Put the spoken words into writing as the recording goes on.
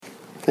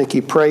Thank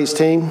you, praise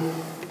team.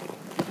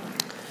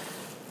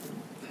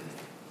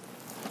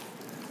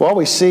 Well,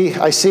 I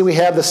see we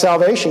have the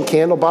salvation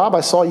candle. Bob, I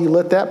saw you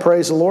lit that.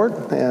 Praise the Lord.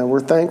 And we're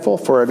thankful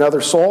for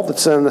another soul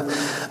that's in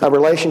a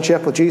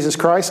relationship with Jesus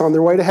Christ on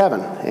their way to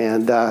heaven.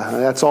 And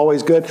that's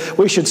always good.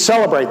 We should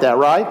celebrate that,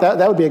 right?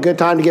 That would be a good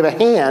time to give a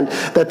hand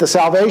that the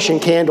salvation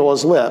candle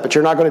is lit. But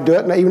you're not going to do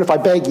it. Even if I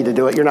beg you to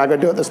do it, you're not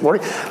going to do it this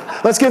morning.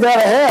 Let's give that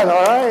a hand,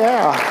 all right?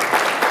 Yeah.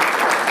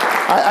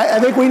 I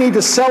think we need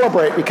to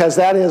celebrate, because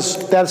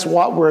that's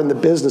what we're in the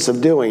business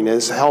of doing,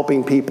 is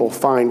helping people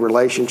find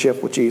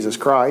relationship with Jesus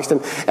Christ. And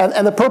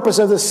the purpose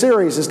of this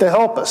series is to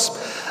help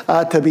us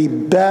to be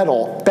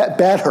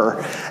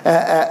better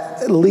at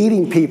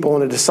leading people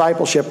in a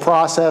discipleship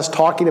process,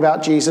 talking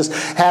about Jesus,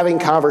 having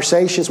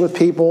conversations with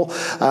people.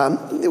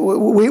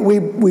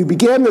 We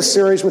began this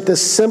series with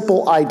this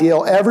simple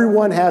ideal.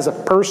 Everyone has a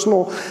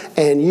personal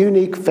and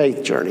unique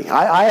faith journey.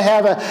 I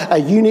have a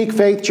unique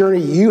faith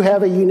journey. You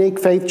have a unique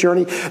faith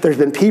journey. There's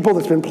been people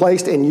that's been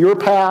placed in your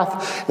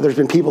path. There's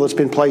been people that's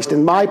been placed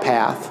in my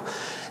path.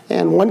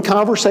 And one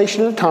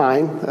conversation at a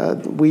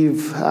time,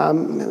 we've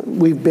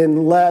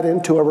been led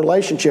into a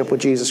relationship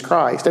with Jesus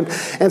Christ.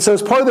 And so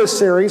as part of this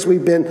series,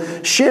 we've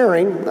been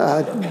sharing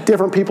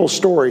different people's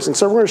stories. And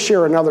so we're going to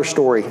share another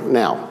story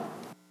now.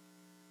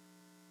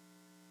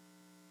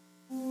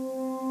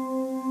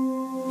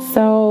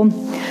 So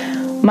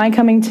my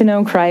coming to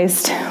know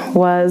Christ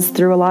was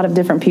through a lot of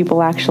different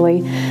people,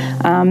 actually.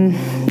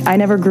 I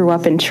never grew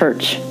up in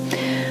church.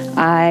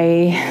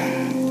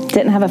 I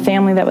didn't have a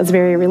family that was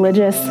very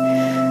religious.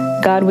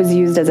 God was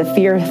used as a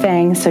fear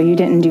thing, so you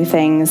didn't do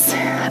things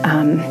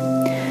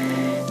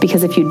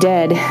because if you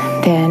did,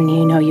 then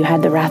you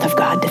had the wrath of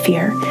God to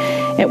fear.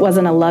 It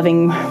wasn't a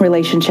loving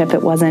relationship.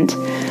 It wasn't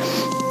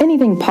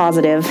anything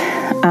positive.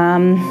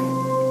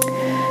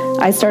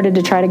 I started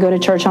to try to go to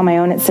church on my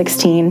own at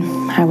 16.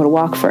 I would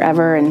walk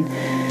forever, and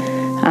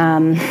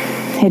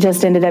it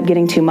just ended up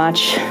getting too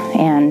much,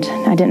 and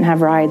I didn't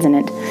have rides, and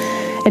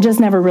it just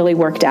never really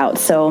worked out.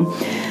 So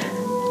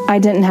I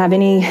didn't have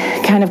any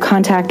kind of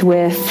contact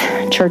with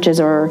churches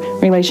or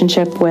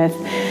relationship with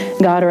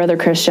God or other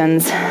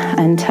Christians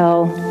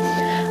until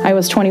I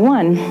was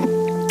 21.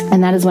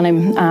 And that is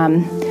when I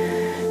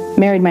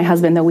married my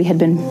husband, though we had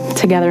been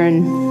together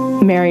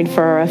and married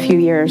for a few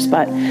years.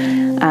 But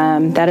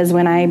that is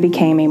when I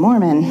became a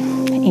Mormon.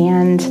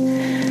 And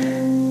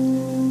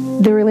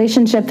the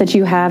relationship that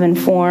you have and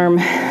form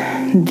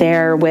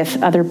there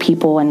with other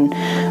people and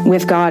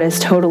with God is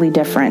totally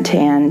different.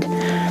 And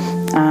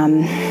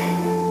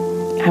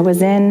I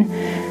was in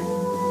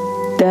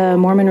the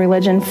Mormon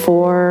religion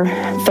for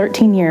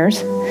 13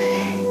 years,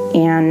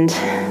 and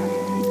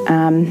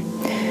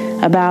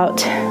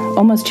about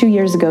almost 2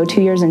 years ago,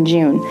 2 years in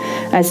June,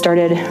 I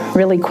started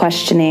really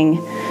questioning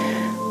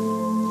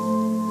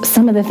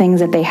some of the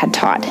things that they had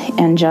taught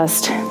and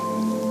just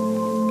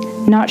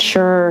not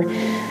sure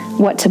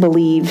what to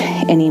believe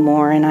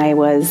anymore. And I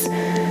was,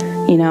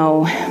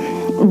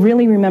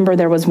 really remember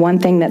there was one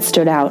thing that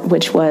stood out,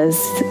 which was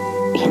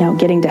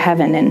getting to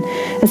heaven. And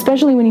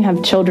especially when you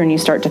have children, you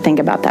start to think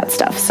about that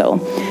stuff. So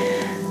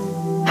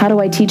how do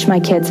I teach my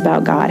kids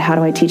about God? How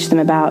do I teach them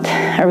about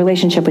a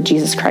relationship with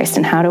Jesus Christ?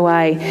 And how do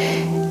I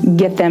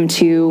get them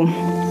to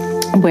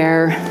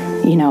where,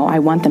 I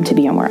want them to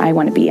be and where I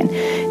want to be, and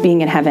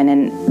being in heaven?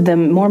 And the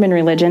Mormon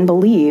religion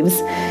believes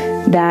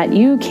that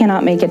you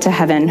cannot make it to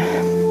heaven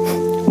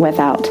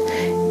without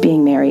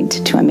being married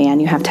to a man.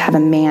 You have to have a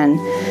man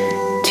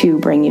to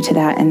bring you to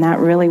that. And that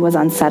really was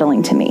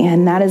unsettling to me.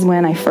 And that is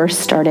when I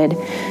first started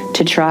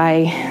to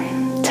try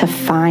to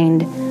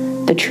find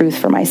the truth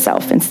for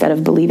myself instead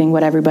of believing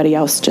what everybody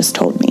else just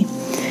told me.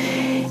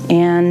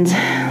 And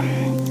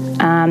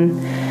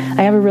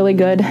I have a really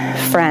good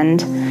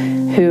friend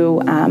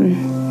who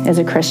is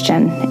a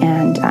Christian,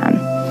 and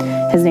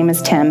his name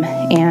is Tim.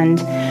 And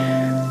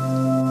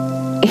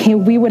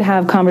we would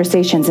have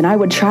conversations, and I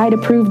would try to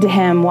prove to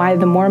him why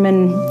the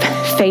Mormon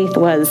faith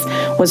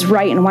was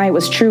right and why it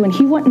was true, and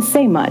he wouldn't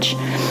say much.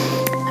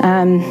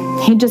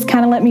 He'd just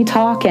kind of let me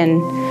talk,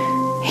 and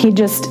he'd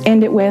just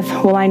end it with,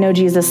 well, I know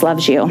Jesus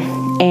loves you.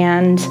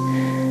 And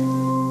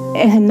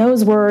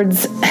those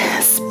words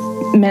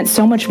meant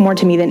so much more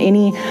to me than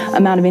any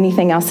amount of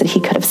anything else that he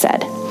could have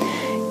said.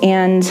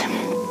 And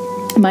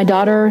my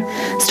daughter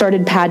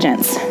started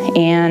pageants,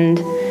 and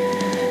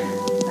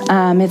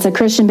it's a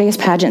Christian-based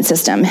pageant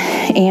system.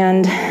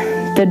 And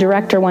the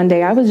director one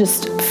day, I was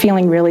just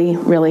feeling really,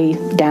 really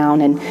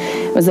down, and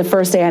it was the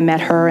first day I met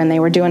her, and they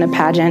were doing a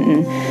pageant,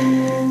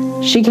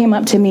 and she came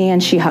up to me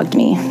and she hugged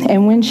me.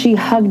 And when she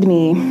hugged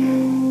me,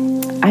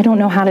 I don't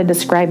know how to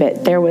describe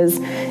it.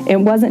 It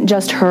wasn't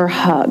just her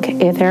hug.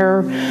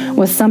 There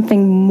was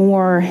something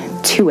more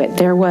to it.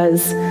 There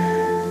was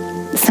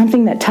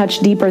something that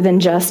touched deeper than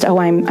just,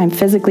 I'm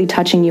physically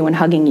touching you and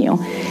hugging you.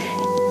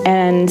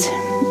 And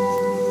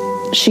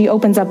she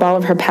opens up all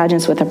of her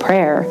pageants with a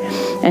prayer.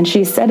 And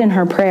she said in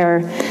her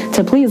prayer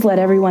to please let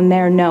everyone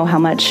there know how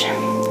much,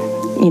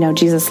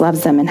 Jesus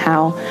loves them and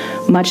how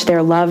much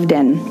they're loved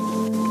and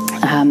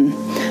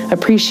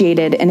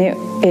appreciated. And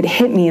it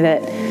hit me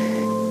that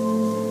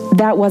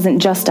that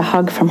wasn't just a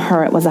hug from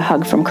her, it was a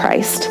hug from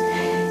Christ.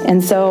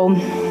 And so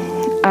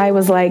I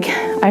was like,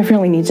 I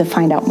really need to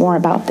find out more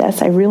about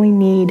this. I really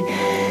need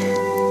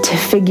to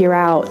figure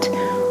out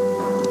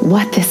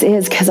what this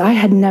is, because I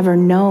had never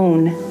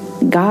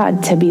known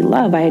God to be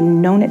love. I had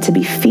known it to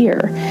be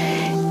fear.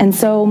 And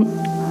so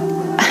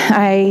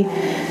I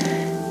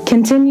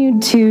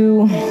continued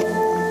to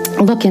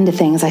look into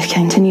things. I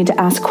continued to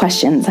ask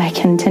questions. I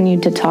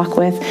continued to talk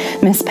with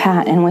Miss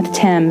Pat and with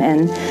Tim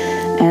and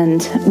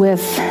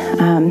with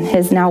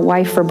his now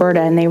wife,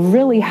 Roberta, and they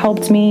really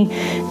helped me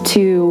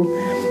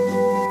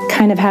to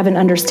kind of have an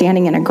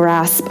understanding and a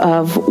grasp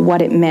of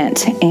what it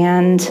meant.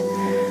 And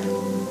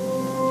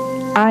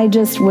I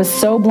just was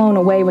so blown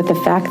away with the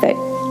fact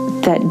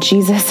that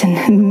Jesus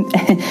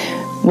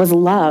was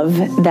love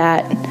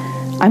that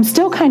I'm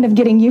still kind of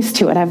getting used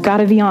to it, I've got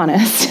to be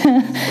honest.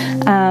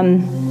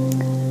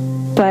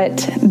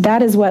 But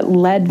that is what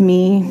led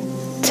me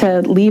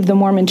to leave the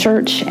Mormon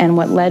church and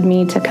what led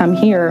me to come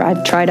here.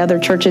 I've tried other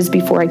churches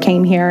before I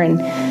came here, and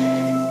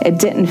it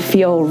didn't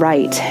feel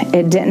right.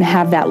 It didn't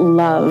have that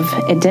love.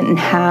 It didn't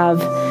have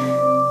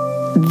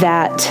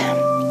that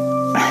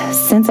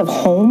sense of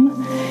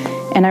home.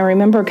 And I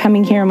remember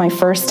coming here my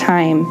first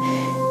time,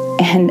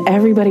 and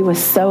everybody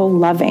was so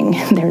loving.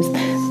 There's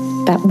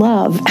that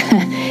love.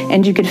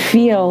 And you could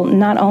feel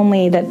not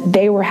only that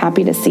they were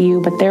happy to see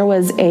you, but there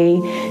was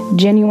a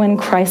genuine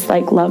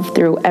Christ-like love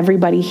through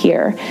everybody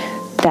here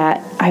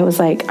that I was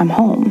like, I'm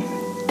home.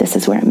 This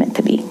is where I'm meant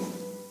to be.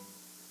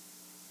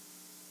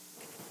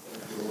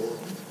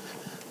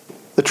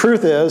 The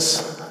truth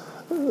is,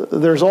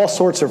 there's all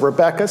sorts of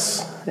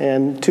Rebeccas.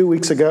 And 2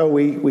 weeks ago,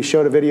 we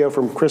showed a video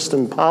from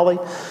Kristen Polly.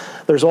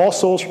 There's all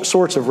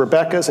sorts of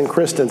Rebeccas and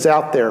Kristens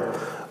out there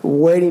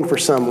waiting for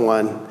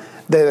someone.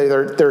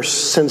 They're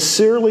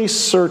sincerely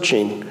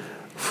searching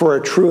for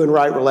a true and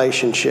right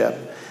relationship.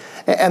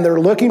 And they're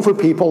looking for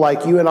people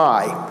like you and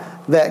I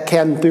that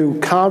can, through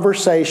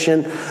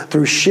conversation,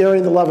 through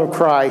sharing the love of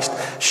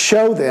Christ,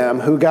 show them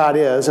who God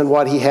is and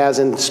what He has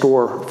in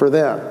store for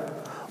them.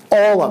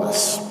 All of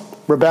us,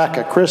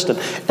 Rebecca, Kristen,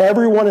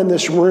 everyone in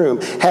this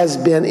room has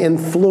been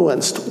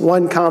influenced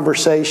one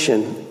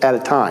conversation at a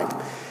time.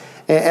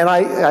 And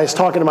I was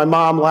talking to my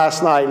mom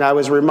last night, and I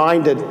was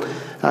reminded,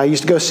 I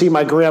used to go see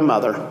my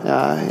grandmother,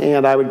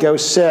 and I would go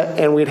sit,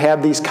 and we'd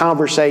have these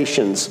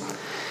conversations.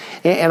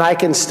 And I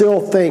can still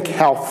think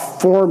how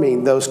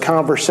forming those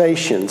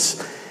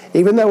conversations,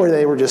 even though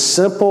they were just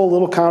simple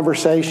little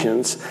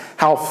conversations,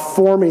 how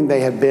forming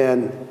they have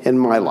been in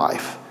my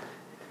life.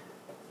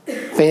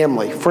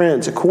 Family,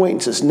 friends,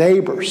 acquaintances,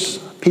 neighbors,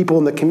 people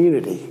in the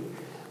community.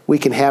 We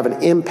can have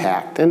an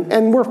impact.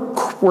 And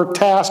we're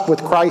tasked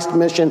with Christ's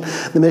mission,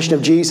 the mission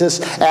of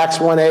Jesus, Acts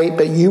 1:8,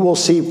 but you will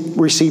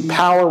receive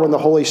power when the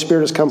Holy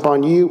Spirit has come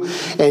upon you,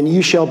 and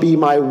you shall be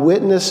my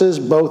witnesses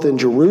both in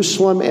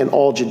Jerusalem and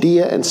all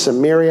Judea and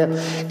Samaria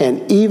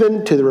and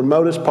even to the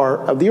remotest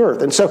part of the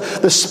earth. And so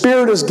the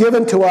Spirit is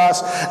given to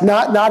us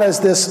not as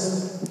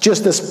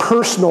just this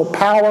personal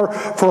power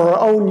for our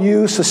own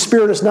use. The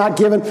Spirit is not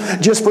given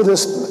just for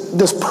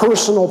this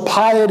personal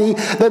piety.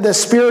 That the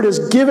Spirit is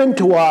given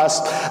to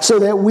us so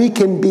that we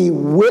can be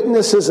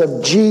witnesses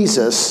of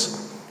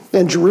Jesus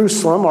in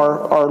Jerusalem,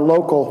 our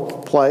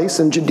local place,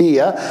 in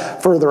Judea,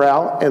 further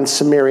out, and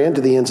Samaria, and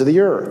to the ends of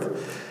the earth.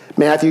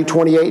 Matthew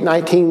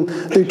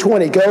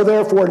 28:19-20. Go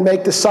therefore and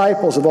make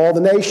disciples of all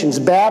the nations,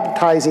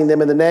 baptizing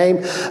them in the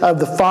name of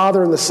the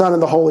Father and the Son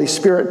and the Holy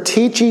Spirit,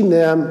 teaching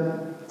them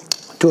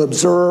to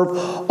observe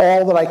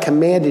all that I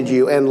commanded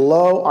you. And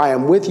lo, I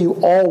am with you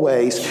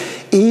always,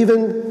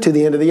 even to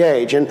the end of the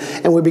age. And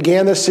we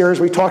began this series.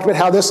 We talked about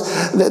how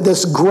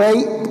this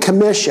great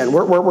commission,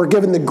 we're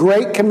given the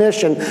great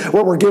commission,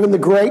 we're given the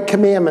great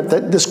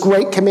commandment, this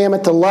great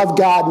commandment to love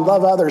God and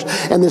love others,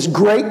 and this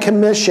great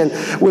commission,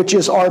 which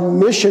is our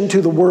mission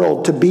to the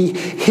world, to be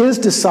His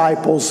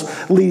disciples,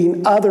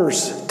 leading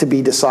others to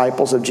be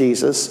disciples of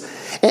Jesus.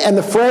 And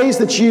the phrase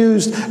that's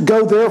used,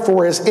 go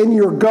therefore, is in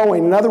your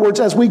going. In other words,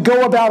 as we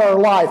go about our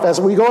life, as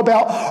we go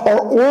about our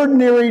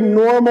ordinary,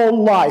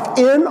 normal life,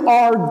 in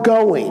our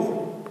going,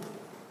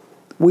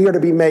 we are to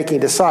be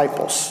making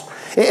disciples.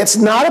 It's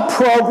not a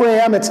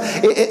program.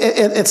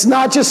 It's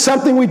not just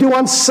something we do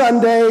on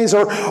Sundays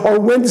or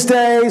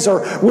Wednesdays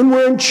or when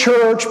we're in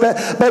church,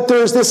 but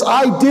there's this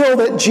ideal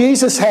that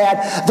Jesus had,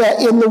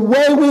 that in the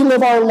way we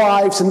live our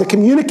lives, in the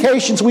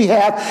communications we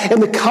have, in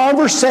the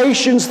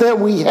conversations that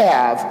we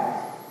have,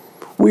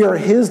 we are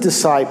His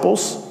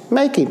disciples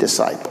making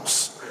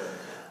disciples.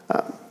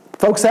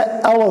 Folks,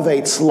 that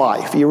elevates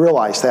life. You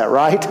realize that,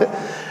 right?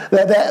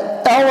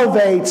 That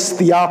elevates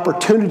the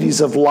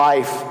opportunities of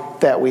life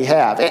that we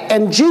have.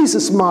 And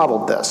Jesus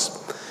modeled this.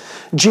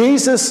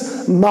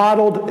 Jesus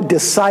modeled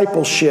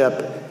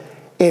discipleship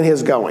in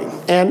His going.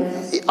 And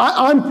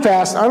I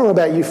don't know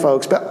about you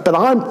folks, but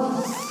I'm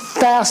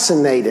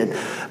fascinated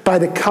by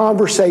the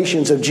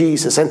conversations of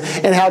Jesus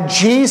and how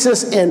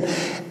Jesus in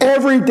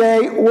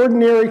everyday,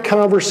 ordinary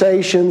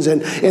conversations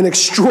and in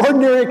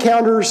extraordinary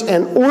encounters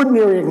and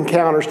ordinary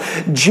encounters,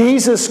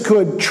 Jesus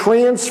could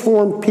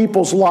transform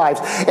people's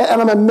lives.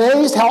 And I'm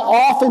amazed how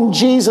often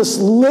Jesus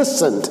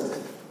listened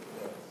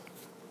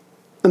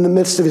in the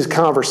midst of his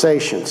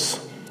conversations.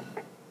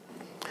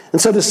 And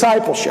so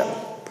discipleship,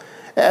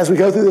 as we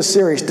go through this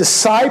series,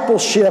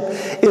 discipleship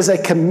is a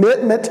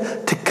commitment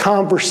to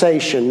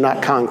conversation,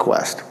 not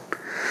conquest.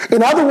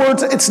 In other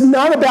words, it's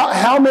not about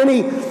how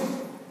many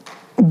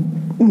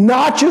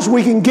notches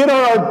we can get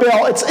on our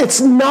belt. It's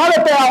not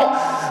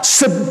about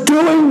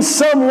subduing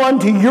someone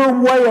to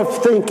your way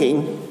of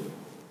thinking.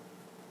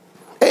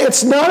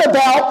 It's not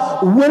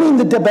about winning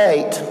the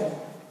debate.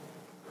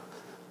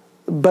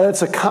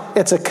 But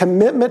it's a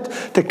commitment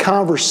to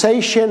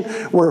conversation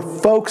where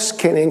folks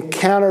can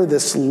encounter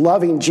this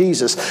loving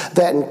Jesus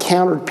that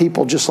encountered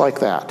people just like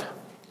that.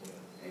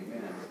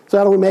 Amen. So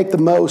how do we make the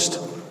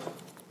most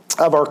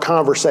of our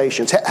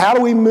conversations? How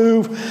do we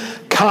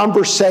move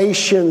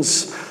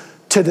conversations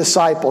to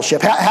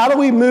discipleship? How do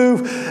we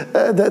move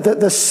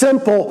the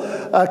simple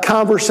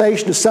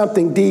conversation to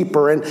something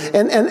deeper?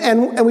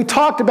 And we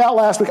talked about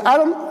last week,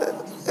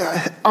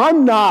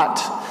 I'm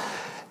not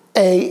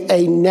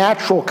a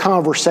natural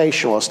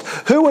conversationalist.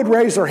 Who would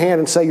raise their hand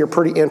and say you're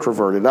pretty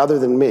introverted other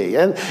than me?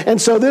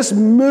 And so this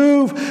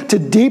move to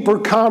deeper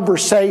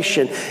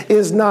conversation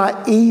is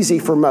not easy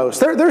for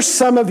most. There's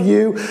some of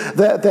you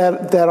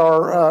that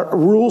are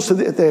rules to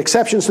the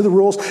exceptions to the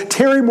rules.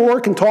 Terry Moore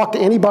can talk to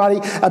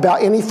anybody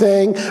about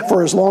anything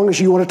for as long as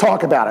you want to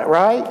talk about it,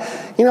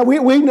 right? You know,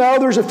 we know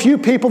there's a few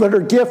people that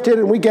are gifted,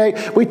 and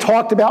we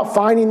talked about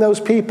finding those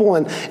people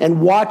and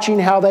watching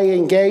how they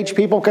engage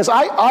people, because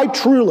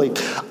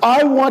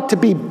I want to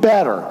be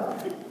better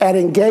at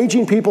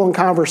engaging people in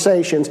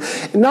conversations,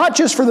 not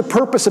just for the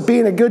purpose of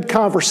being a good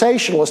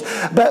conversationalist,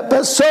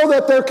 but so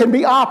that there can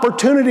be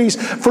opportunities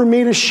for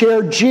me to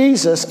share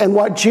Jesus and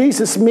what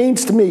Jesus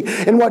means to me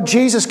and what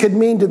Jesus could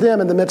mean to them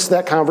in the midst of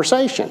that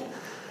conversation.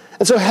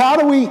 And so how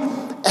do we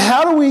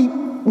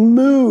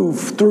move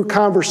through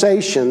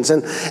conversations,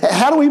 and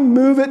how do we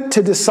move it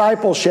to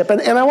discipleship?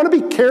 And I want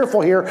to be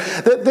careful here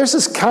that this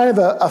is kind of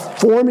a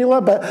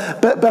formula,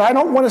 but I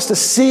don't want us to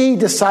see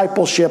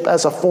discipleship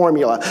as a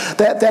formula,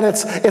 that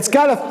it's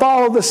got to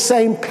follow the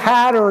same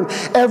pattern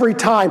every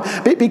time,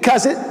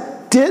 because it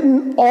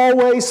didn't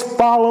always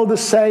follow the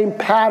same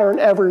pattern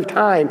every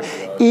time,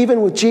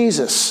 even with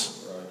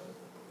Jesus.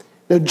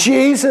 Now,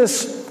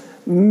 Jesus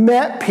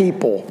met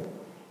people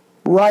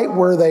right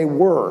where they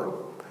were.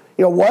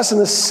 It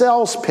wasn't a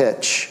sales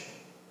pitch.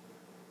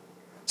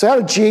 So how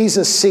did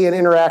Jesus see and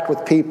interact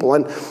with people?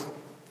 And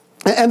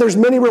there's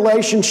many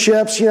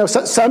relationships.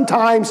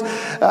 Sometimes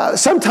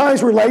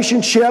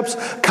relationships,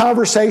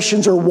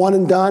 conversations are one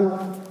and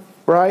done,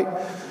 right?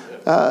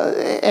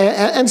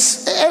 And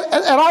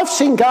I've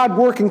seen God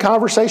work in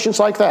conversations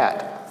like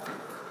that.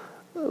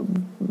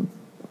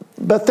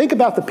 But think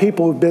about the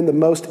people who've been the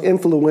most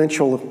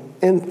influential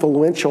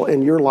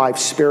in your life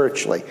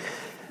spiritually.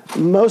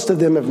 Most of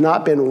them have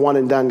not been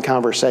one-and-done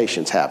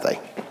conversations, have they?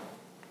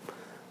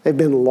 They've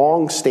been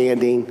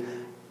long-standing,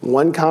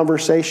 one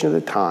conversation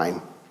at a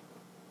time.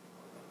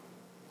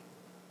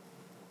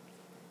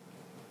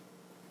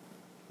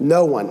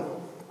 No one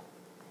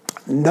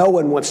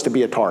wants to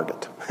be a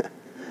target.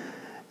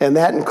 And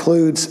that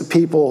includes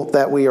people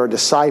that we are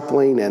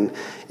discipling and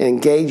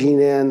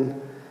engaging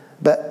in,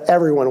 but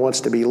everyone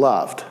wants to be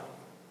loved.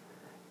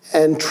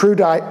 And true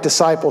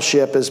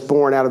discipleship is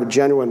born out of a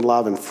genuine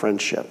love and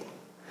friendship.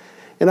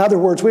 In other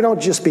words, we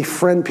don't just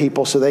befriend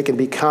people so they can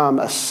become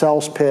a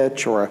sales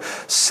pitch or a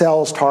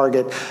sales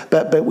target,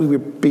 but we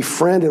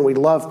befriend and we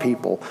love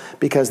people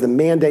because the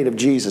mandate of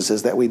Jesus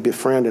is that we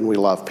befriend and we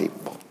love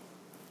people.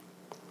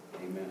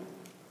 Amen.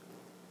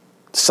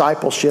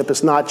 Discipleship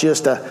is not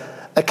just a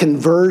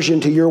conversion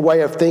to your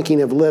way of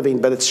thinking of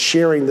living, but it's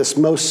sharing this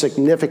most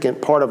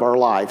significant part of our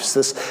lives,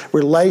 this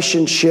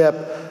relationship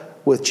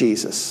with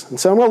Jesus. And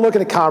so I'm going to look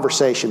at a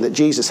conversation that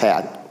Jesus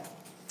had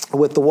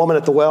with the woman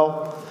at the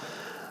well.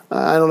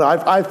 I don't know.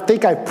 I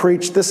think I've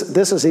preached this.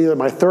 This is either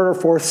my third or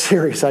fourth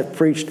series I've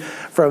preached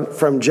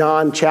from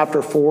John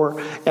chapter 4,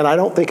 and I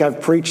don't think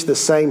I've preached the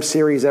same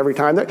series every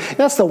time.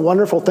 That's the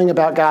wonderful thing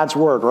about God's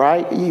Word,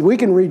 right? We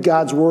can read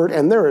God's Word,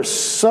 and there are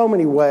so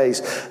many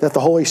ways that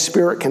the Holy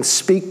Spirit can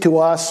speak to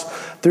us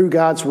through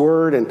God's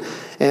Word, and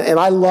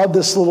I love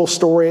this little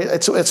story.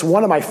 It's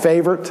one of my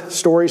favorite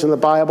stories in the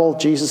Bible,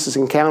 Jesus'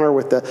 encounter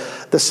with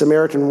the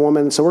Samaritan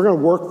woman. So we're going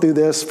to work through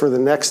this for the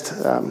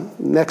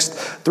next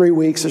 3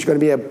 weeks. There's going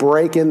to be a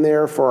break in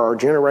there for our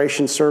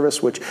generation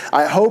service, which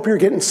I hope you're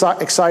getting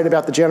excited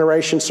about the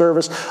generation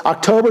service.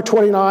 October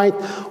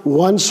 29th,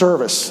 one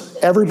service,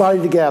 everybody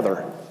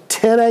together,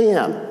 10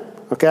 a.m.,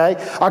 okay?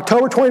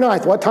 October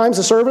 29th, what time's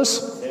the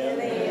service?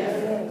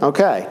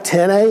 Okay,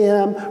 10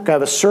 a.m. We're going to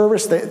have a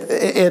service that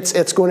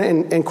it's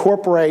going to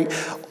incorporate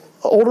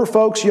older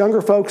folks,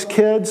 younger folks,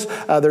 kids.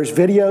 There's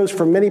videos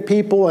from many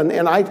people,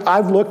 and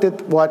I've looked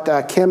at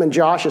what Kim and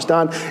Josh has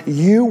done.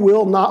 You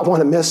will not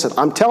want to miss it.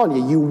 I'm telling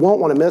you, you won't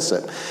want to miss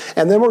it.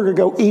 And then we're going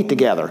to go eat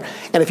together.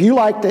 And if you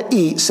like to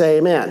eat, say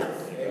amen.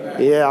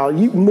 Yeah,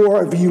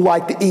 more of you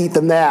like to eat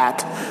than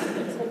that.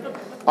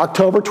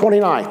 October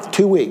 29th,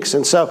 2 weeks.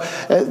 And so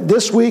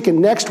this week and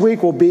next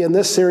week we'll be in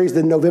this series.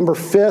 Then November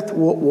 5th,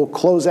 we'll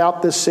close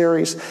out this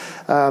series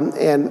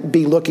and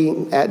be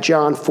looking at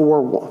John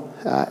 4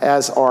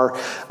 as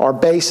our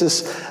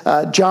basis.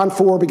 John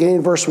 4, beginning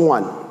in verse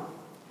 1.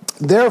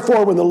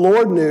 Therefore, when the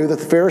Lord knew that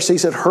the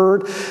Pharisees had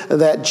heard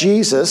that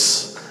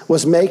Jesus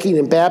was making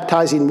and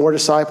baptizing more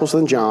disciples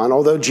than John,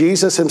 although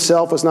Jesus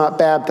himself was not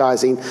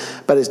baptizing,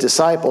 but his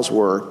disciples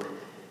were,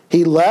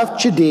 he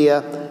left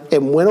Judea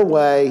and went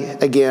away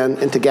again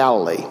into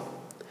Galilee.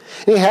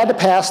 And he had to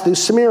pass through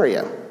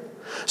Samaria.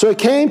 So he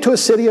came to a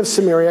city of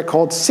Samaria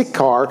called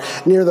Sychar,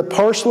 near the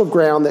parcel of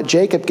ground that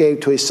Jacob gave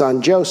to his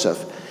son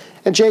Joseph.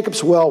 And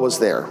Jacob's well was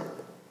there.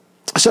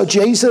 So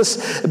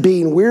Jesus,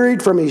 being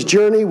wearied from his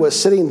journey, was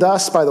sitting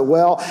thus by the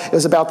well. It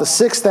was about the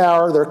 6th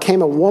hour. There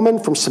came a woman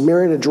from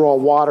Samaria to draw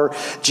water.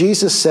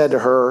 Jesus said to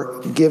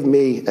her, "Give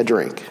me a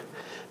drink."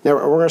 Now,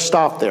 we're going to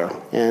stop there,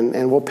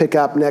 and we'll pick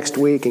up next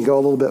week and go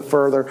a little bit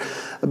further.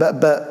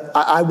 But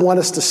I want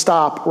us to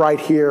stop right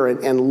here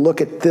and look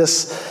at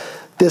this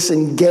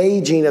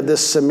engaging of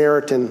this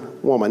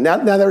Samaritan woman. Now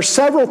there are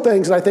several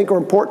things that I think are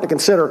important to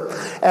consider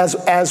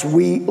as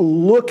we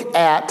look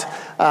at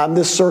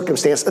this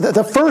circumstance.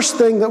 The first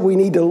thing that we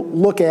need to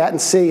look at and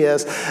see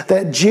is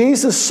that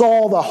Jesus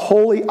saw the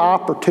holy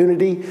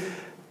opportunity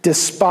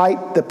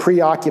despite the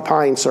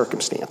preoccupying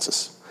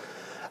circumstances.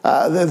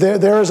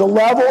 There is a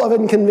level of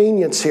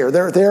inconvenience here.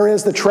 There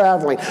is the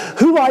traveling.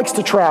 Who likes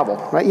to travel,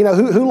 right? You know,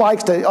 who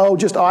likes to,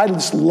 I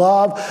just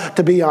love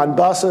to be on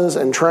buses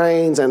and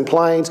trains and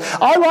planes.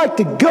 I like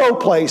to go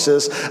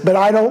places, but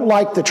I don't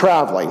like the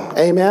traveling.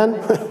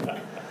 Amen?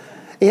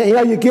 You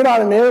know, you get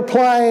on an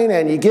airplane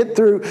and you get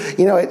through,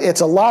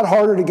 it's a lot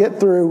harder to get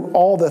through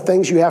all the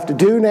things you have to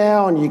do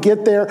now, and you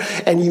get there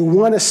and you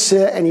want to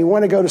sit and you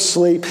want to go to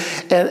sleep.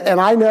 And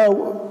I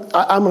know,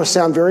 I'm going to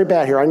sound very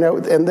bad here. I know,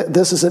 and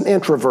this is an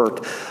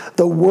introvert.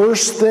 The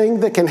worst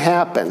thing that can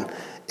happen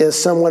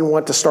is someone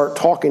want to start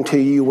talking to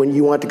you when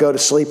you want to go to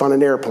sleep on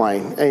an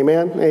airplane.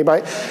 Amen?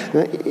 Anybody?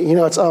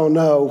 It's, oh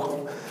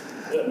no,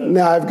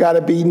 now I've got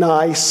to be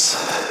nice.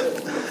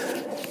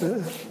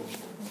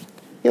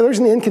 There's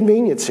an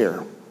inconvenience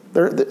here.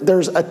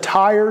 There's a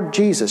tired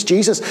Jesus.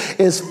 Jesus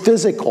is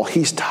physical.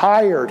 He's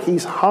tired.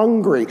 He's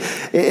hungry.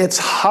 It's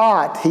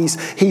hot.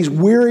 He's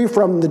weary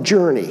from the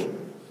journey.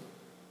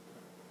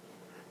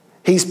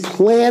 He's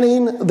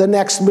planning the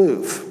next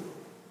move,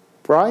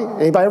 right?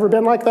 Anybody ever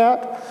been like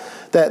that?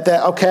 That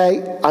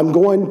okay, I'm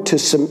going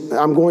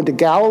to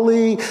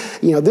Galilee.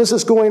 This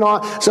is going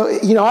on. So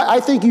I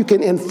think you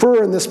can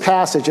infer in this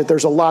passage that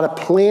there's a lot of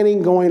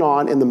planning going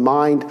on in the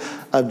mind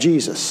of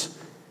Jesus.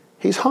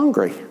 He's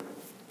hungry.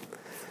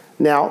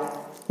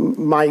 Now,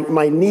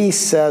 my niece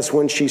says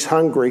when she's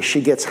hungry,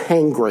 she gets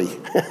hangry.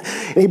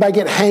 Anybody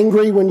get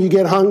hangry when you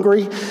get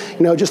hungry?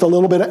 Just a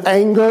little bit of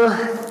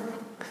anger.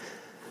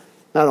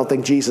 I don't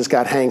think Jesus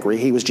got hangry.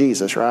 He was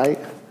Jesus, right?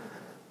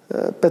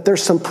 But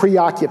there's some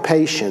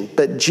preoccupation.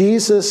 But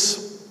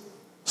Jesus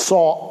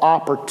saw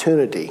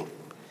opportunity,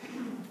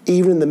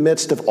 even in the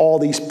midst of all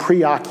these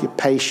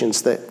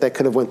preoccupations that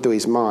could have went through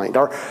his mind.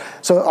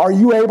 So are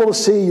you able to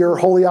see your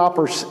holy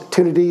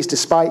opportunities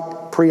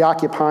despite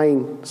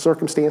preoccupying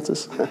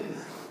circumstances?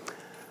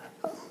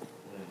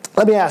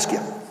 Let me ask you.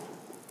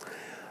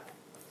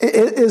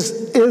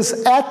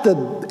 Is at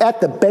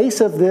the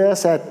base of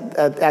this,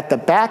 at the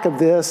back of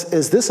this,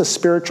 is this a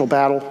spiritual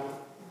battle?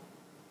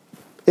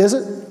 Is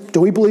it?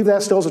 Do we believe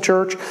that still as a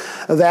church?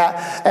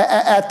 That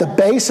at the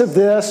base of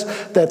this,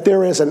 that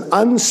there is an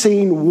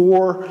unseen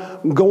war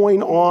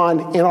going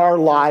on in our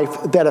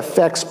life that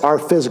affects our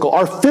physical.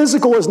 Our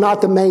physical is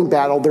not the main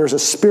battle. There's a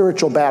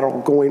spiritual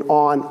battle going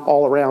on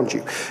all around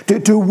you.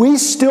 Do we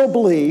still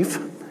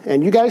believe,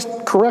 and you guys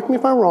correct me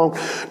if I'm wrong,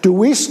 do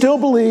we still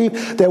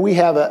believe that we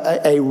have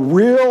a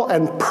real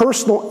and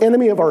personal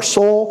enemy of our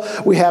soul?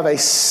 We have a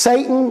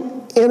Satan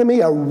enemy,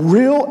 a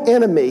real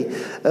enemy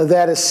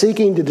that is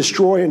seeking to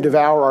destroy and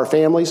devour our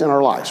families and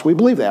our lives. We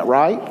believe that,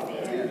 right?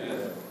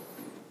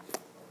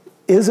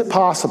 Is it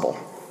possible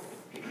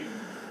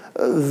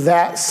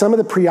that some of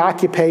the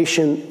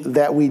preoccupation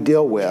that we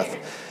deal with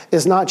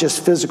is not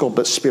just physical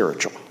but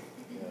spiritual?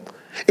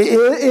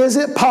 Is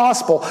it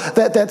possible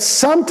that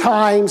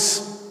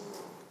sometimes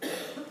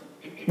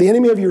the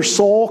enemy of your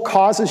soul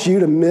causes you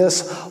to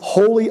miss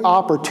holy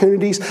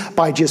opportunities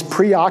by just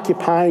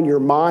preoccupying your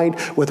mind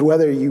with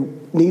whether you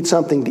need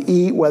something to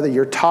eat, whether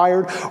you're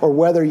tired, or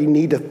whether you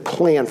need to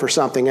plan for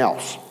something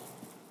else?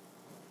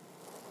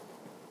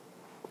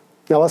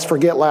 Now let's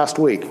forget last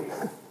week.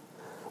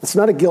 It's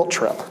not a guilt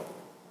trip.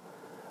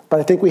 But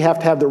I think we have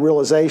to have the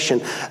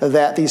realization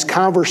that these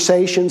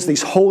conversations,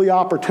 these holy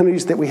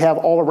opportunities that we have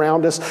all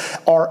around us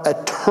are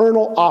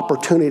eternal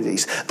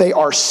opportunities. They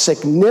are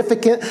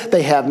significant.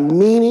 They have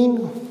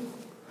meaning.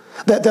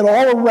 That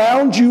all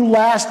around you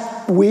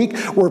last week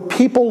were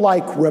people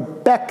like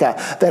Rebecca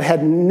that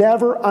had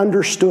never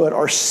understood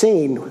or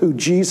seen who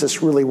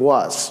Jesus really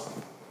was.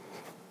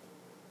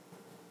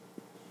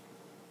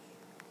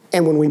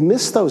 And when we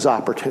miss those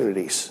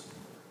opportunities,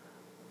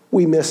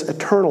 we miss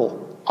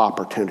eternal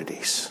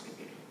opportunities.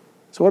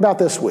 So what about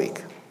this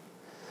week?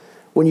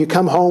 When you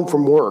come home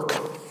from work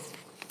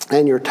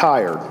and you're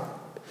tired,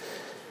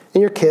 and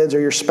your kids or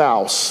your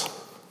spouse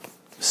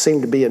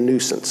seem to be a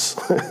nuisance.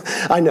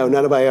 I know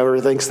nobody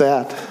ever thinks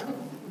that.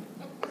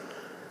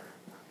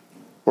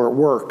 Or at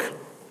work,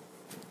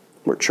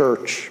 or at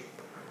church,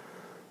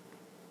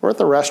 or at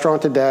the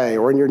restaurant today,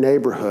 or in your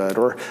neighborhood,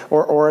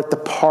 or at the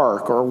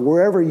park, or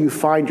wherever you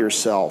find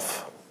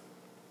yourself.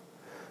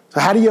 So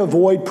how do you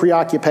avoid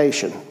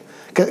preoccupation?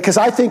 Because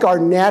I think our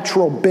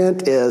natural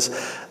bent is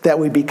that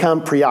we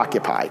become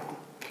preoccupied.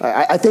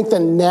 I think the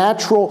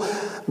natural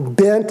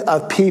bent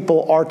of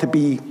people are to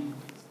be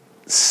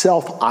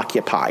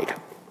self-occupied.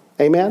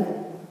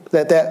 Amen?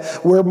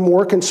 That we're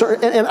more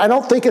concerned. And I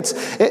don't think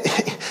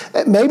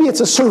maybe it's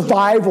a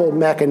survival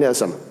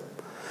mechanism.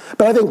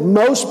 But I think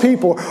most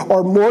people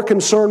are more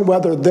concerned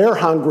whether they're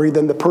hungry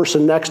than the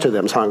person next to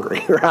them is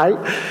hungry, right?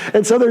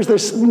 And so there's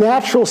this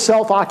natural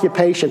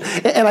self-occupation.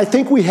 And I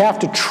think we have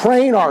to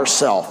train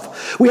ourselves.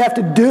 We have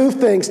to do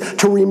things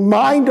to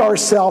remind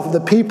ourselves of the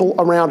people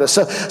around us.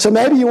 So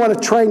maybe you want to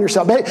train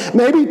yourself.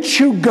 Maybe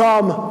chew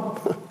gum.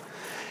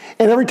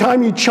 And every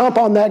time you chomp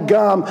on that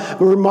gum,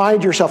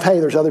 remind yourself, hey,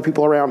 there's other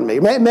people around me.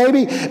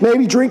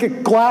 Maybe drink a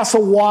glass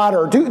of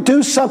water.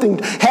 Do something.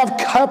 Have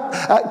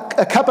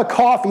a cup of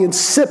coffee and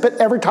sip it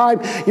every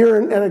time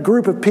you're in a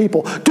group of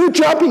people. Do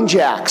jumping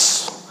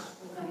jacks.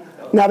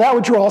 Now, that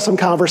would draw some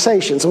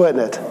conversations,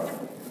 wouldn't it?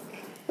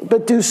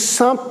 But do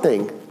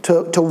something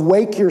to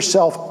wake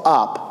yourself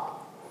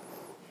up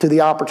to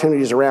the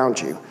opportunities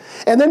around you.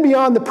 And then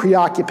beyond the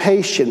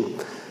preoccupation,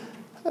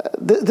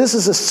 this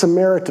is a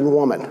Samaritan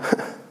woman.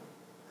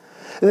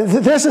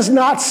 This is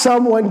not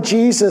someone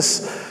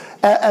Jesus,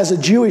 as a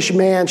Jewish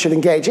man, should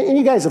engage. And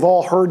you guys have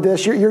all heard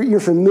this.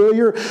 You're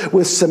familiar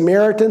with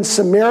Samaritans.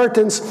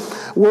 Samaritans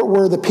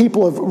were the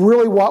people of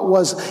really what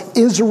was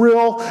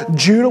Israel.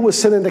 Judah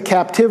was sent into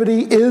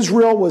captivity.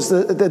 Israel was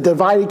the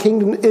divided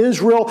kingdom.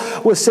 Israel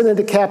was sent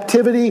into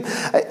captivity.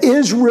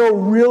 Israel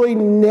really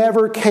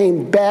never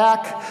came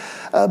back.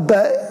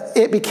 But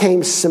it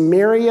became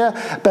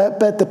Samaria,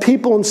 but the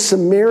people in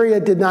Samaria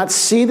did not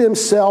see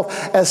themselves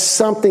as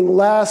something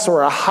less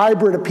or a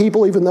hybrid of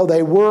people, even though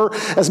they were.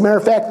 As a matter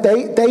of fact,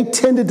 they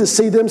tended to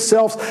see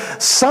themselves,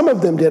 some of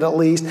them did at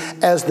least,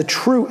 as the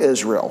true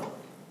Israel,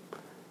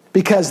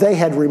 because they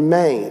had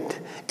remained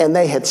and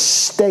they had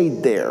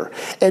stayed there.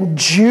 And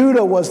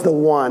Judah was the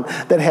one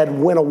that had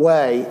went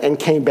away and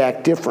came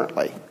back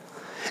differently.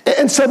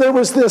 And so there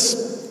was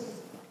this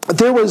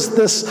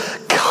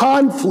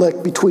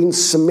conflict between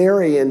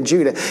Samaria and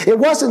Judah. It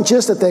wasn't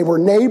just that they were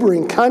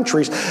neighboring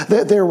countries,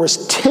 that there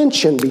was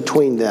tension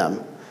between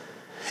them.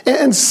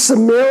 And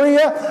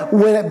Samaria,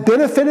 when it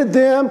benefited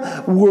them,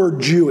 were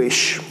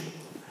Jewish.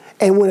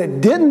 And when it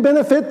didn't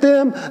benefit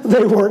them,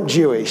 they weren't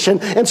Jewish.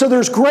 And so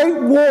there's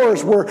great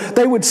wars where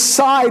they would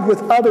side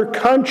with other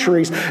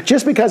countries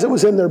just because it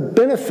was in their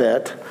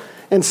benefit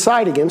and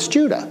side against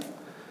Judah.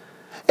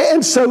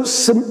 And so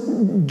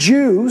some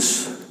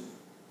Jews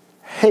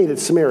hated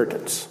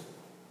Samaritans.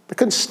 They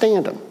couldn't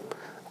stand them.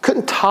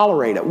 Couldn't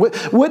tolerate it.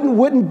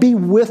 Wouldn't be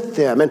with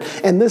them.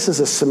 And this is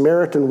a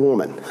Samaritan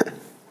woman.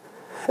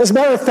 As a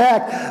matter of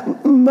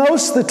fact,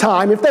 most of the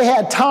time, if they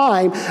had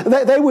time,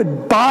 they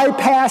would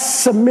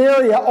bypass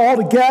Samaria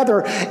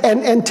altogether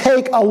and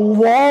take a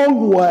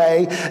long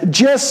way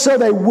just so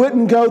they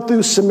wouldn't go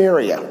through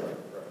Samaria.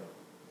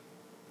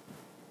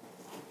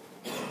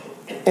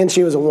 And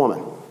she was a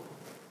woman.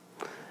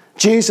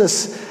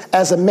 Jesus,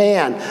 as a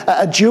man,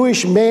 a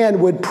Jewish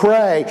man, would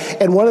pray,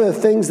 and one of the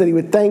things that he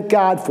would thank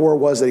God for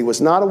was that he was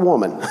not a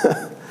woman.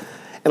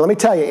 And let me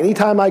tell you,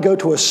 anytime I go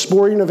to a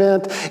sporting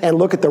event and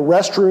look at the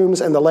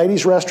restrooms and the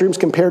ladies' restrooms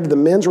compared to the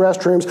men's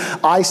restrooms,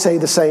 I say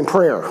the same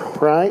prayer,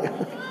 right?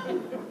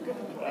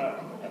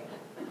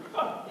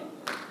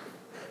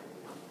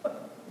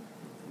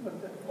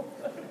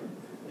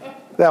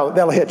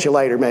 That'll hit you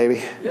later,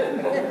 maybe.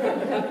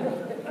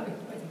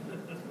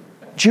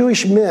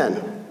 Jewish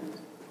men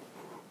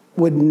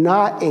would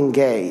not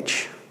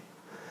engage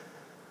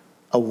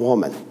a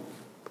woman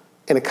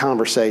in a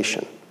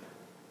conversation,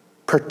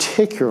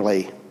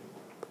 particularly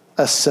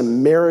a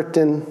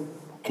Samaritan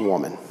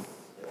woman.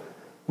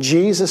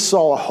 Jesus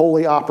saw a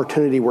holy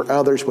opportunity where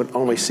others would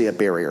only see a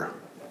barrier.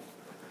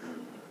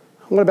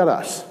 What about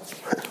us?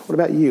 What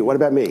about you? What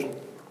about me?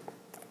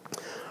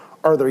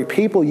 Are there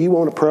people you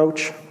won't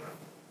approach?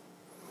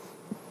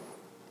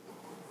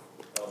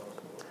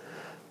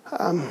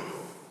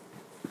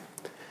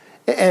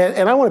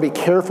 And I want to be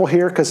careful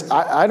here because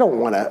I don't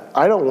want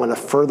to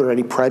further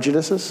any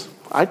prejudices.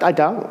 I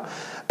don't.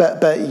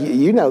 But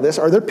you know this.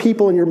 Are there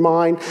people in your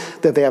mind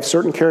that they have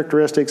certain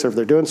characteristics, or if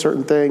they're doing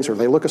certain things, or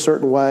they look a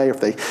certain way, or if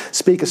they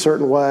speak a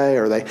certain way,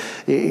 or they,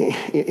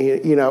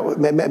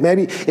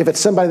 maybe if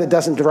it's somebody that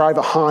doesn't drive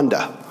a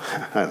Honda,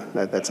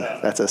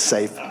 that's a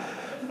safe.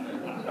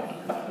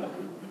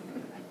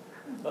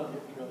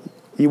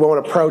 You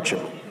won't approach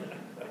them.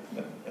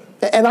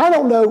 And I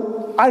don't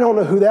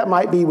know who that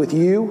might be with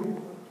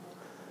you,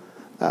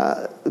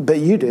 but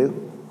you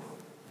do.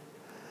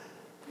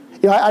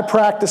 I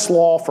practiced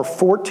law for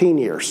 14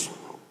 years,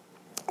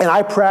 and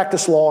I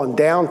practiced law in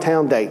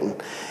downtown Dayton.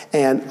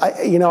 And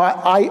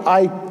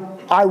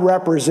I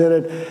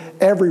represented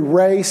every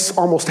race,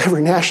 almost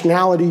every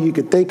nationality you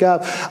could think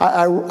of.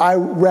 I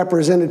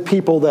represented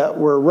people that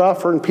were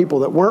rougher and people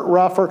that weren't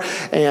rougher.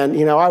 And,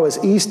 I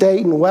was East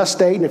Dayton, West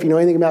Dayton. If you know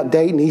anything about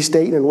Dayton, East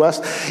Dayton and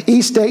West.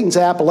 East Dayton's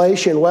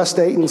Appalachian, West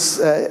Dayton's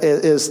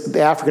is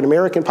the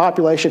African-American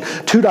population,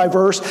 too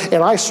diverse.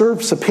 And I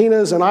served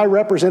subpoenas and I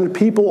represented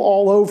people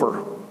all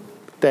over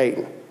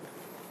Dayton.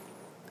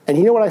 And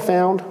you know what I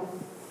found?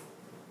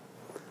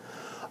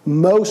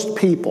 Most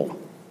people,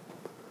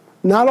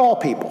 not all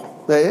people,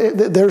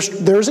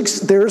 there's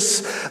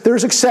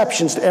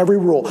exceptions to every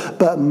rule,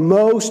 but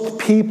most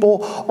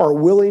people are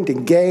willing to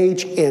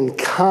engage in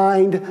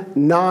kind,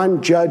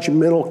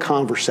 non-judgmental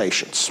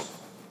conversations.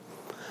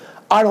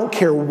 I don't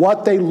care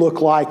what they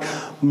look like.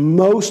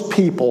 Most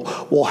people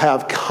will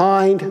have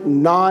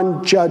kind,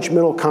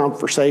 non-judgmental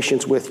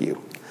conversations with you.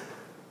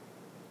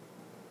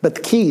 But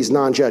the key is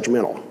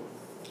non-judgmental.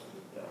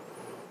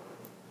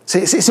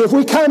 See, if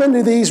we come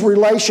into these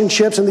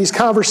relationships and these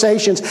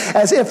conversations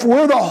as if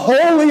we're the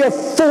holy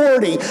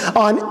authority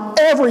on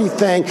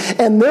everything,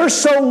 and they're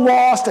so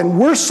lost and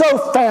we're so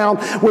found,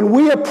 when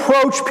we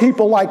approach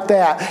people like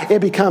that,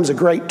 it becomes a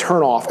great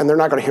turnoff, and they're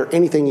not going to hear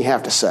anything you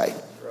have to say.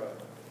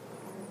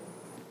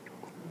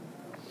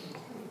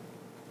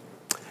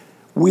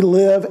 We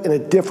live in a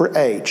different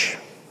age.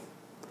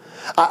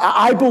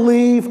 I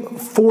believe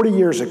 40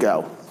 years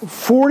ago,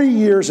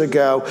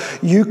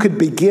 you could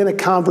begin a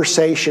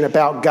conversation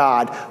about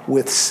God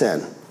with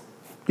sin.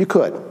 You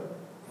could.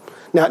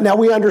 Now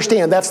we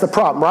understand that's the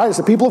problem, right? As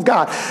the people of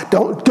God,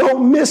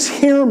 don't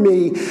mishear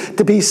me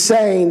to be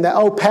saying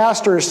that,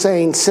 pastor is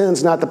saying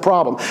sin's not the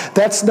problem.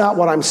 That's not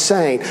what I'm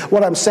saying.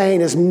 What I'm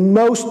saying is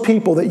most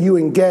people that you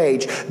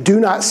engage do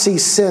not see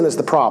sin as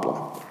the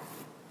problem.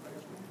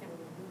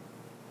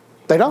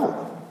 They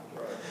don't.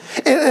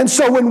 And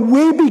so when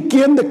we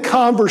begin the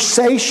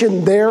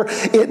conversation there,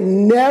 it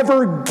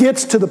never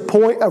gets to the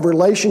point of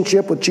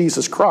relationship with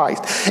Jesus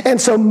Christ. And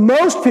so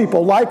most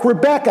people, like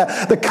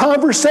Rebecca, the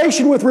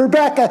conversation with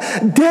Rebecca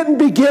didn't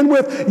begin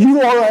with,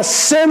 you are a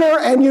sinner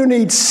and you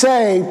need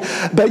saved,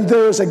 but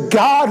there is a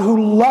God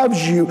who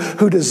loves you,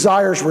 who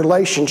desires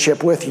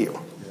relationship with you.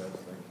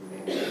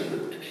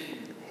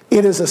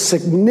 It is a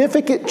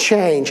significant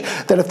change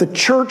that if the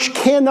church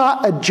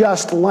cannot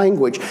adjust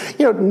language,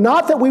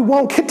 not that we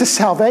won't get to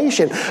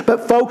salvation,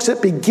 but folks,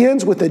 it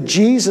begins with a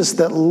Jesus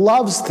that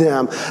loves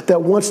them,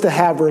 that wants to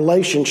have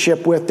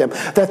relationship with them,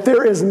 that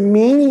there is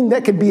meaning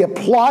that can be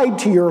applied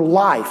to your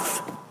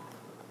life.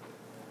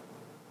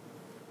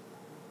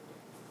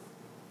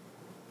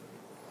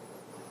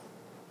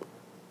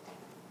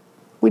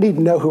 We need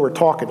to know who we're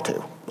talking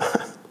to.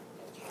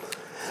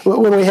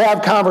 When we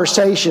have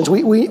conversations,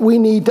 we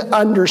need to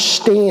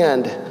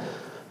understand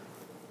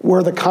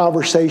where the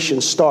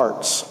conversation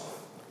starts.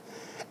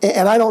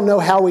 And I don't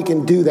know how we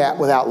can do that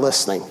without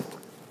listening.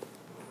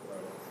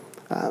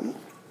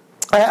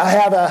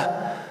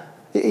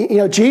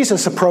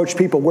 Jesus approached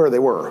people where they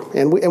were.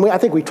 I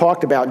think we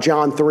talked about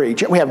John 3.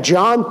 We have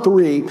John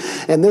 3,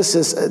 and this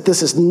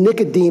is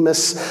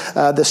Nicodemus,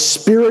 the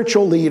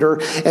spiritual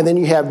leader. And then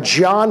you have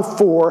John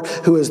 4,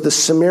 who is the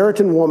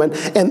Samaritan woman.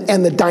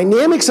 And the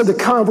dynamics of the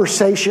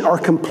conversation are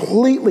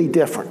completely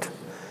different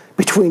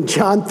between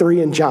John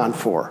 3 and John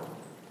 4.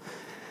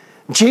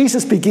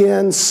 Jesus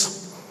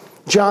begins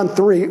John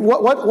 3.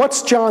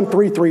 What's John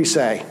 3:3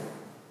 say?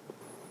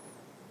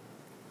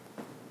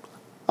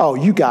 Oh,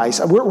 you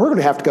guys, we're going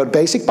to have to go to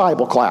basic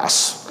Bible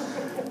class.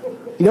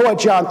 You know what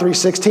John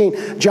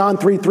 3:16? John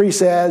 3:3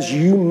 says,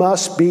 you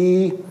must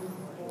be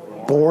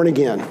born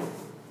again.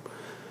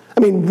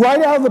 I mean,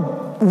 right out of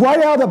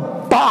the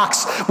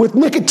box with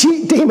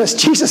Nicodemus,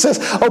 Jesus says,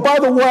 oh, by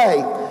the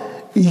way,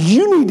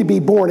 you need to be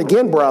born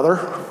again, brother.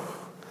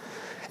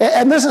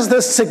 And this is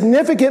the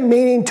significant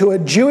meaning to a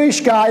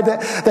Jewish guy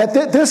that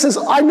this is,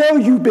 I know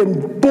you've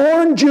been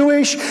born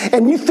Jewish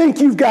and you think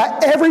you've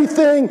got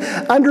everything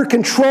under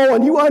control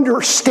and you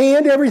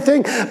understand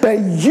everything, but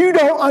you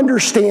don't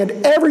understand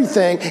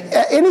anything,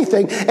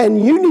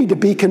 and you need to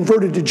be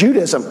converted to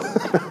Judaism,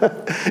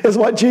 is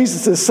what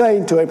Jesus is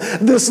saying to him.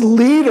 This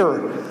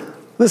leader,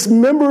 this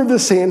member of the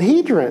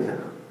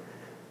Sanhedrin,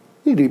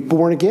 you need to be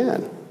born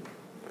again.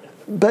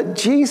 But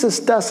Jesus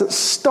doesn't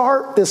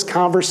start this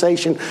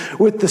conversation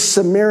with the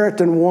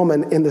Samaritan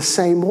woman in the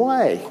same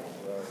way.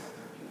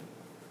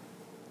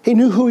 He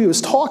knew who he was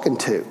talking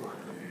to.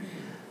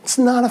 It's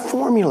not a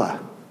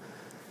formula.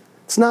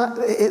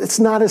 It's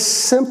not as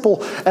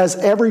simple as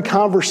every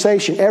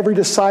conversation, every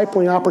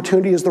discipling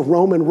opportunity is the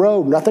Roman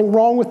road. Nothing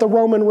wrong with the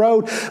Roman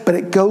road, but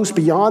it goes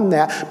beyond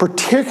that,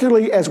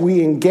 particularly as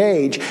we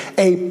engage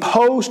a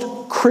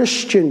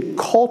post-Christian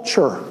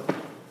culture.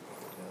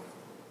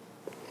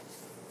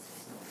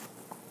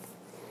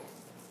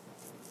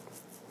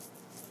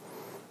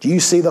 Do you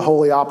see the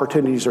holy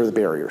opportunities or the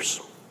barriers?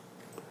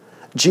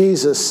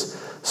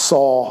 Jesus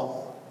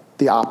saw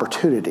the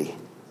opportunity.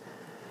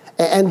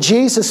 And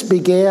Jesus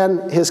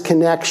began his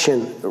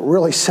connection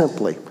really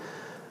simply.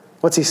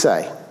 What's he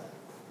say?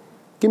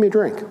 Give me a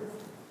drink.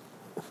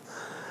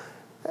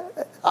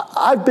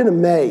 I've been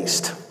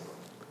amazed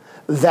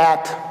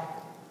that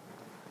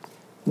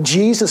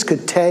Jesus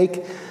could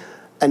take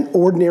an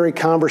ordinary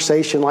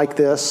conversation like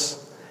this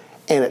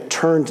and it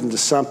turns into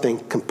something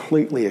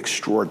completely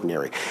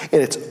extraordinary.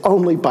 And it's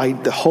only by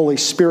the Holy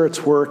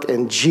Spirit's work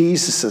and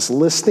Jesus'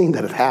 listening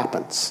that it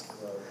happens.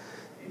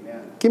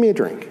 Amen. Give me a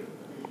drink.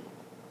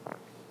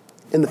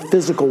 In the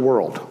physical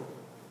world,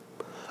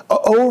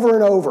 over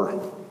and over,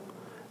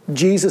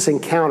 Jesus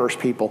encounters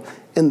people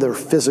in their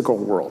physical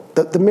world.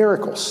 The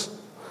miracles,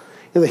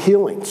 the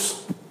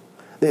healings.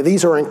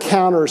 These are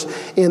encounters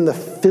in the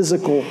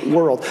physical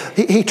world.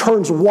 He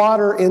turns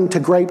water into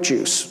grape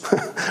juice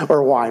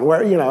or wine.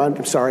 Where,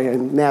 I'm sorry,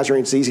 in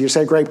Nazarene it's easier to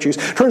say grape juice.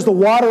 Turns the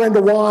water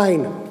into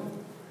wine.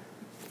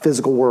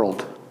 Physical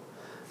world.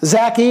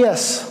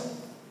 Zacchaeus.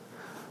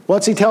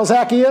 What's he tell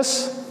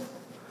Zacchaeus?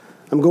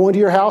 I'm going to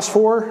your house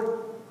for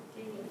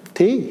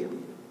tea.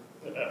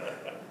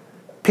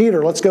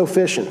 Peter, let's go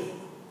fishing.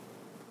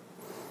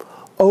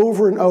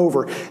 Over and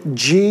over,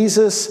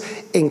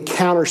 Jesus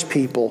encounters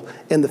people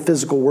in the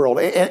physical world.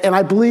 And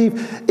I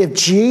believe if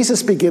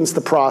Jesus begins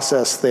the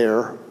process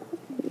there,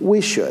 we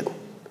should.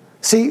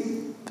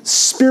 See,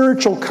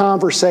 spiritual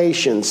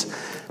conversations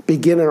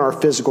begin in our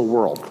physical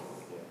world.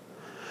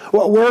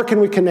 Well, where can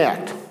we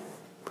connect?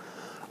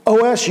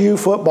 OSU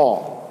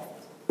football,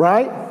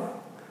 right?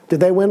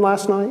 Did they win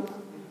last night?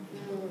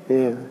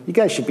 Yeah, you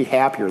guys should be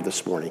happier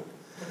this morning.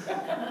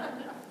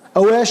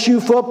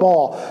 OSU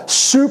football,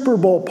 Super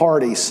Bowl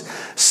parties,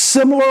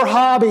 similar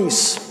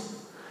hobbies.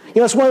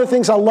 It's one of the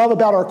things I love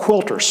about our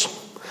quilters.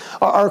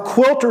 Our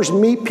quilters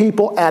meet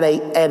people at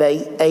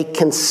a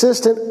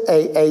consistent,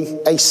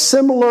 a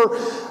similar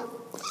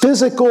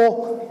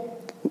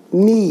physical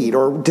need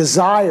or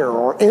desire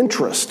or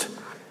interest.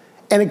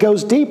 And it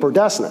goes deeper,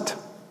 doesn't it?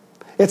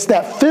 It's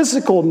that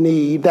physical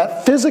need,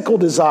 that physical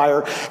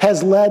desire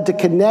has led to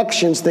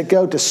connections that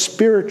go to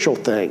spiritual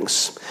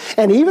things.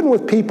 And even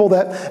with people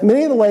that,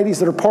 many of the ladies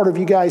that are part of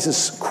you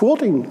guys'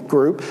 quilting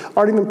group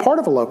aren't even part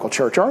of a local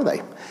church, are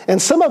they?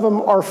 And some of them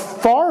are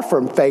far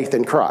from faith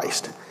in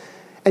Christ.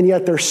 And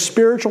yet there's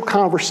spiritual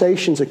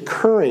conversations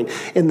occurring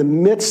in the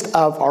midst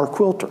of our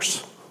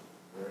quilters.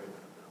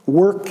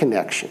 Work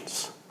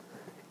connections.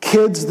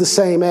 Kids the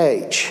same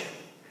age.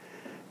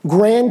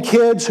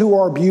 Grandkids who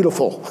are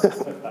beautiful.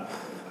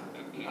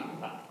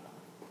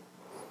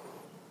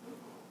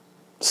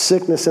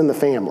 Sickness in the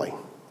family. You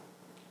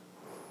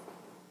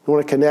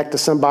want to connect to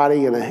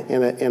somebody in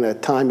a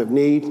time of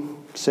need?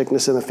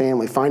 Sickness in the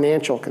family.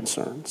 Financial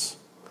concerns.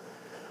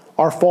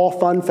 Our Fall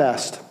Fun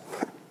Fest.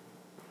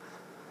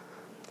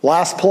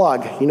 Last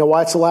plug. You know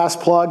why it's the last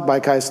plug?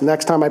 Because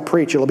next time I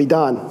preach, it'll be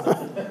done.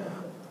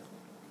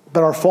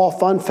 But our Fall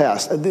Fun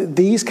Fest,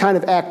 these kind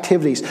of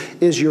activities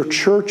is your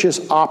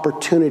church's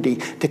opportunity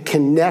to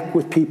connect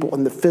with people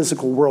in the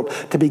physical world,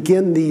 to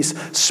begin these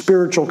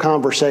spiritual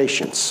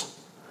conversations.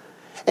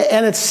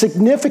 And it's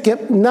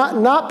significant,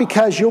 not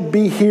because you'll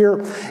be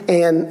here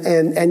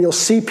and you'll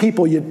see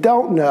people you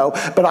don't know,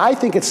 but I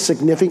think it's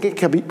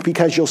significant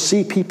because you'll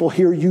see people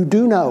here you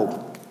do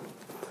know.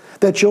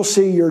 That you'll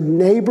see your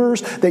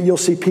neighbors, that you'll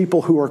see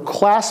people who are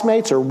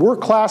classmates or were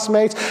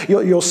classmates.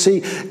 You'll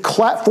see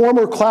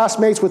former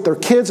classmates with their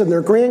kids and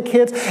their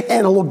grandkids,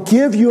 and it will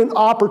give you an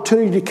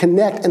opportunity to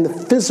connect in the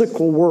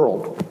physical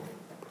world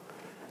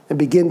and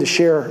begin to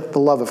share the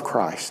love of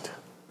Christ.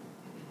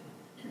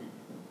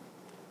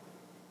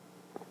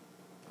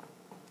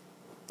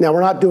 Now,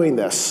 we're not doing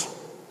this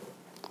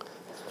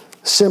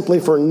simply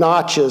for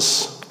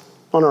notches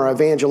on our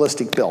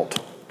evangelistic belt.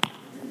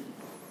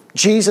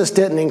 Jesus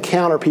didn't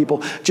encounter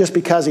people just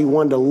because he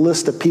wanted a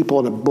list of people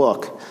in a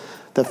book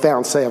that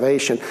found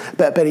salvation,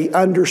 but he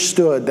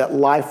understood that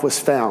life was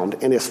found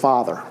in his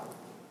Father.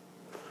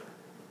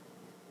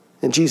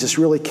 And Jesus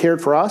really cared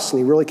for us,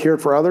 and he really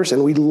cared for others,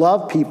 and we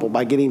love people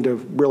by getting to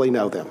really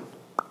know them.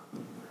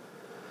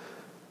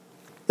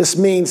 This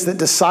means that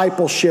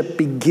discipleship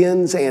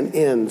begins and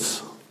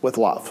ends with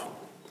love.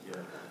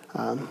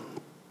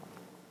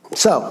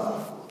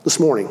 So, this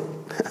morning,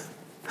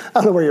 I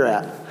don't know where you're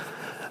at,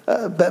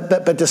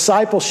 but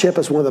discipleship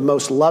is one of the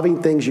most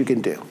loving things you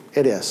can do.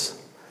 It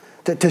is.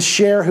 To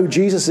share who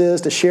Jesus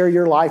is, to share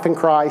your life in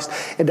Christ,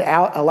 and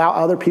to allow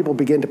other people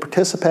begin to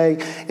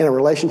participate in a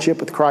relationship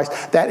with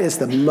Christ. That is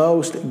the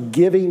most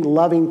giving,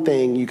 loving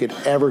thing you could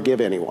ever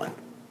give anyone.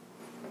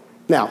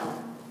 Now,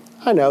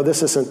 I know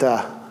this isn't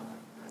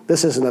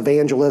This is an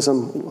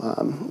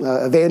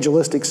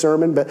evangelistic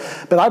sermon,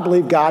 but I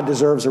believe God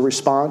deserves a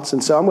response.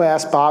 And so I'm going to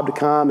ask Bob to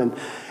come,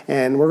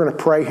 and we're going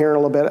to pray here in a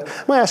little bit.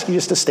 I'm going to ask you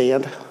just to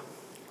stand.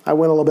 I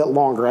went a little bit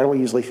longer.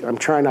 I'm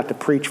trying not to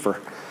preach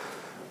for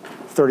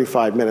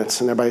 35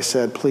 minutes. And everybody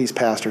said, please,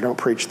 Pastor, don't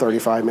preach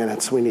 35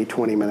 minutes. We need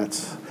 20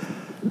 minutes.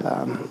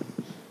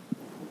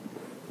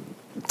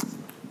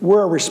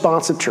 We're a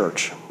responsive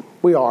church.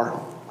 We are.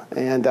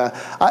 And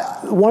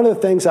one of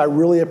the things I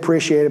really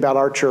appreciate about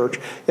our church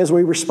is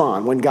we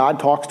respond. When God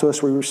talks to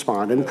us, we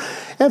respond.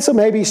 And so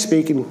maybe He's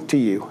speaking to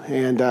you.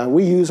 And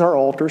we use our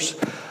altars.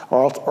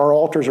 Our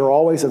altars are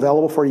always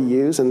available for you to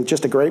use, and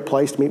just a great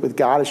place to meet with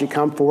God. As you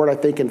come forward, I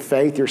think in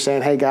faith, you're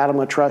saying, hey, God, I'm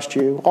going to trust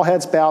you. All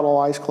heads bowed, all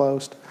eyes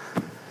closed.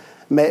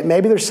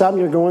 Maybe there's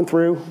something you're going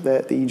through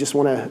that you just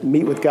want to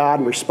meet with God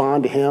and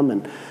respond to Him,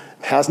 and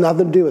it has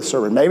nothing to do with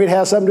sermon. Maybe it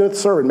has something to do with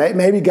sermon.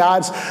 Maybe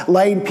God's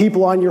laying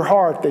people on your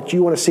heart that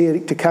you want to see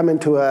to come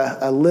into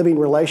a living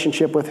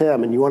relationship with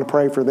Him, and you want to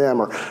pray for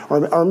them.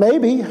 Or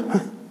maybe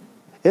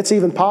it's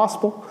even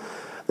possible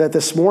that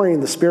this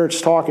morning the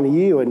Spirit's talking to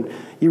you and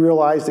you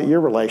realize that your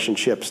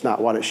relationship's not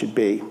what it should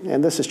be.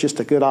 And this is just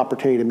a good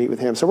opportunity to meet with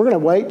Him. So we're going to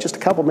wait just a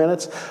couple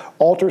minutes.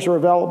 Altars are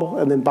available,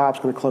 and then Bob's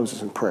going to close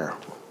us in prayer.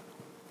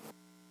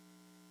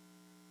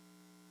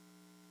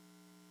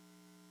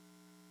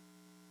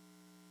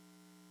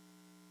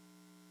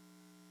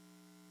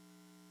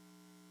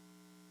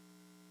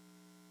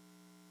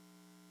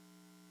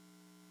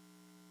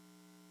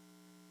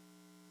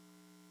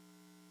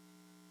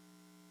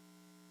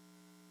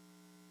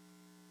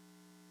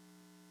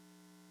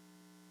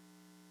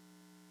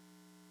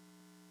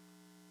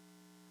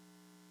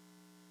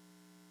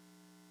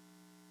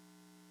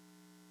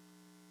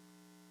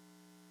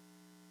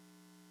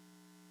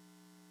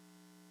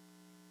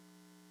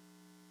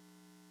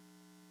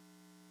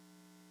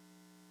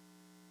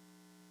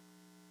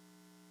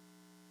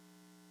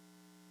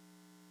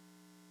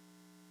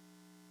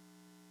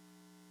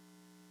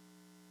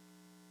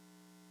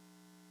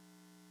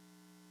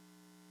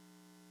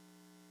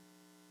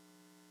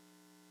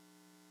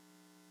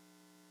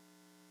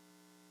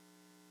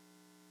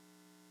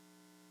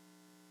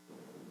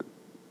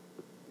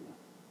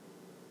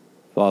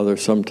 Father,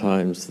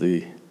 sometimes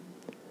the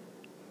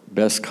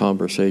best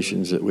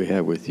conversations that we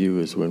have with you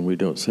is when we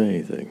don't say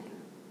anything,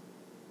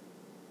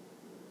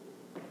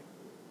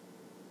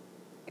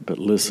 but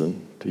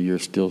listen to your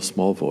still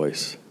small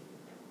voice.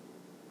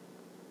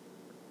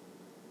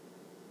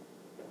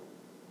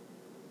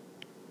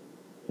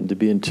 And to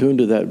be in tune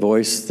to that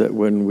voice, that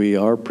when we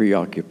are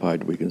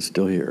preoccupied, we can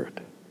still hear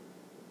it.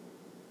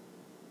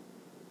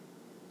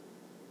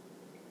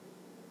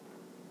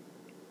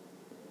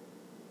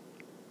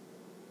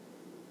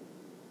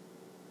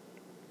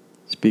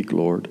 Speak,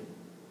 Lord.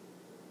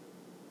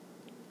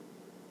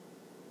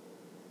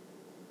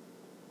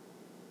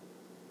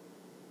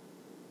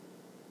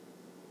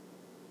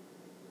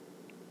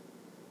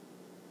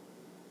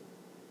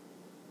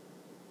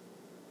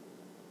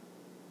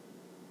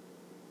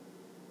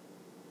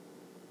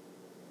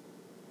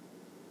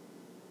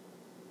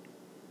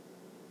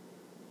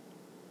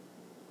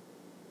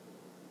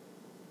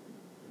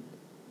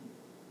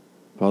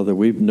 Father,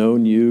 we've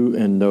known you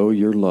and know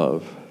your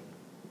love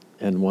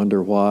and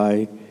wonder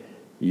why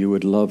you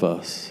would love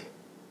us,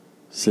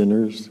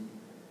 sinners,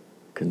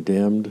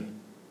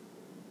 condemned,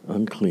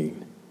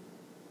 unclean.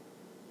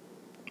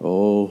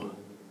 Oh,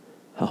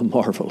 how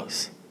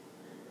marvelous,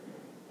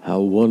 how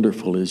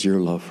wonderful is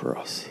your love for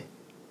us.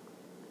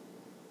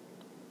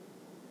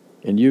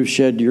 And you've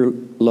shed your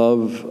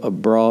love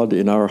abroad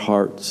in our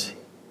hearts,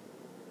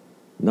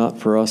 not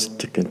for us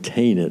to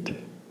contain it,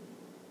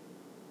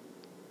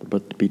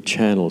 but to be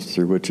channels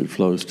through which it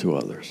flows to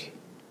others.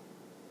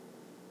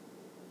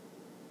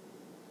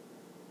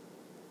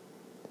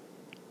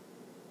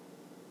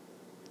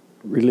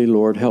 Really,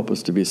 Lord, help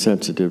us to be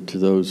sensitive to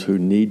those who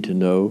need to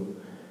know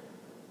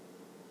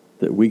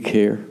that we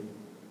care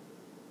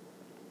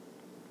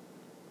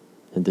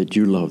and that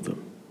you love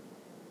them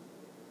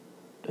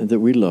and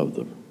that we love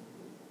them.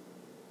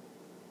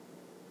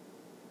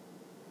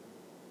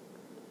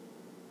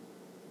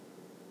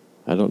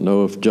 I don't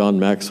know if John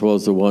Maxwell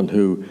is the one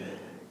who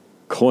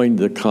coined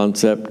the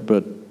concept,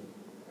 but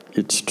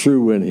it's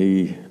true when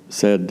he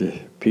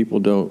said people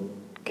don't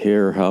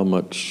care how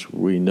much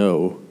we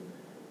know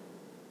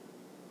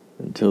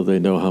until they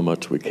know how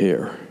much we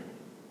care.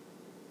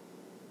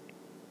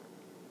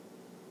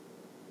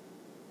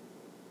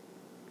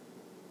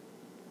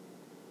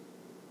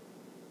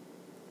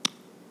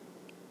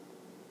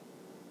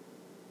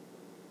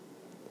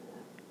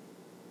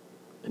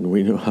 And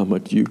we know how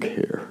much you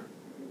care.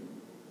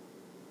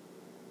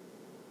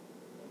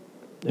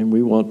 And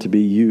we want to be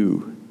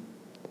you,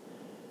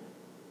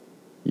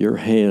 your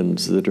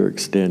hands that are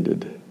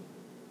extended,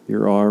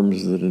 your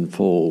arms that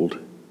enfold,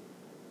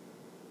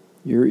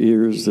 your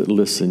ears that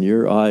listen,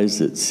 your eyes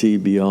that see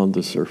beyond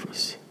the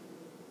surface.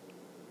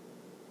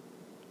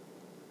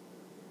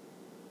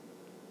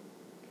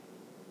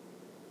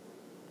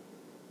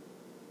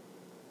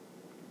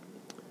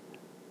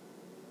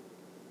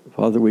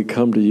 Father, we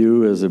come to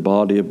you as a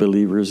body of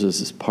believers,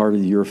 as part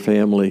of your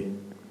family.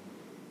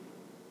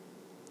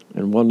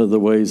 And one of the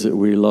ways that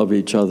we love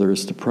each other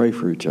is to pray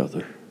for each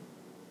other.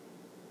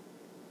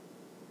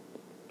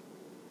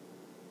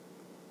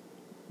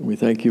 We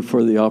thank you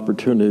for the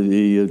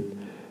opportunity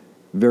in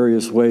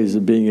various ways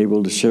of being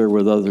able to share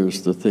with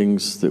others the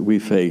things that we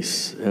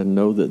face and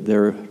know that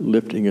they're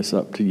lifting us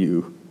up to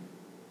you.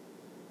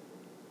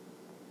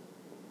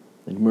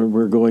 And when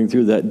we're going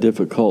through that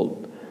difficult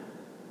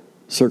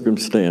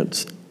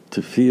circumstance,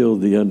 to feel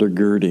the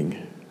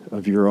undergirding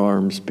of your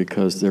arms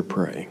because they're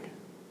praying.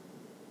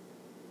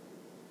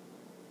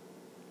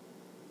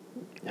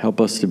 Help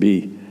us to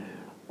be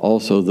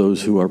also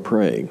those who are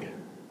praying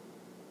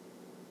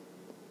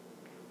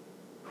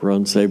for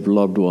unsaved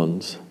loved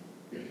ones,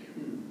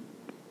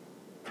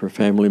 for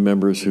family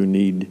members who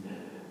need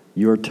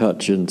your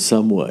touch in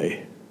some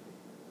way.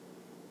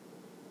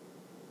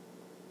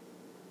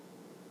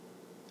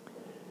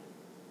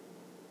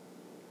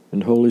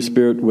 And Holy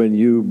Spirit, when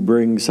you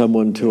bring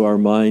someone to our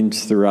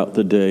minds throughout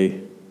the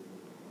day,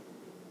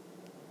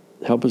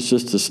 help us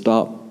just to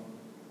stop,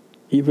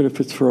 even if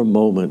it's for a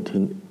moment,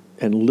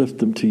 and lift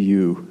them to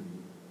you.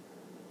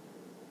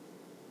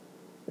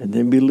 And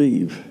then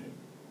believe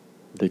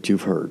that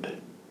you've heard.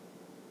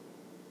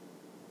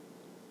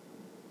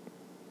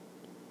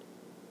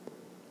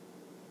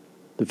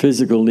 The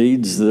physical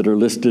needs that are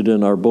listed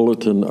in our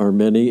bulletin are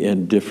many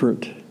and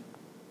different,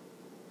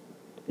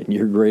 and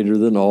you're greater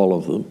than all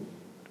of them.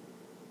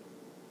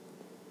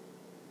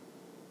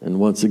 And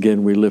once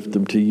again, we lift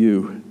them to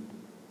you.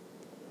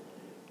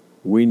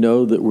 We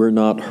know that we're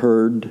not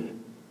heard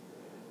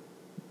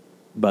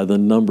by the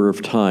number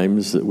of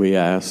times that we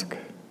ask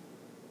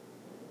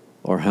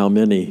or how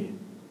many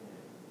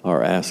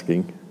are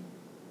asking,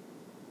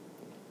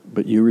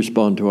 but you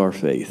respond to our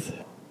faith.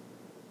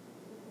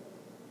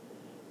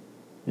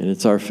 And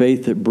it's our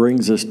faith that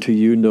brings us to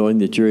you, knowing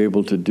that you're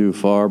able to do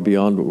far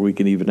beyond what we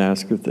can even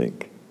ask or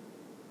think.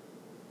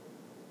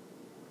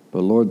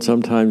 But Lord,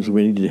 sometimes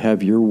we need to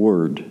have your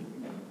word.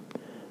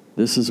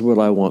 This is what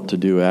I want to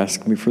do.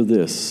 Ask me for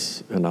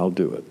this, and I'll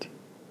do it.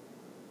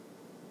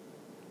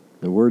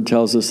 The word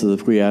tells us that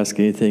if we ask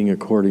anything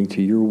according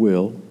to your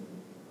will,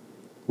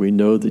 we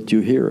know that you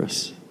hear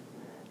us.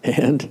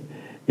 And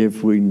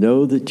if we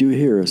know that you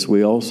hear us,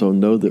 we also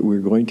know that we're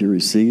going to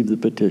receive the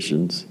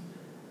petitions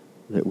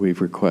that we've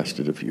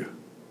requested of you.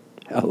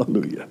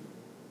 Hallelujah.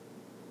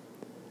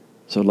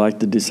 So like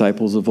the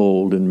disciples of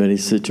old, in many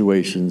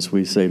situations,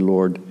 we say,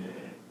 Lord,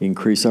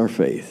 increase our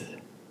faith.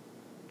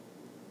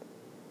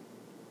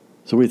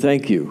 So we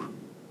thank you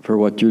for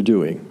what you're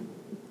doing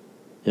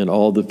in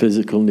all the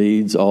physical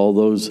needs, all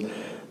those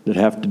that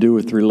have to do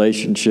with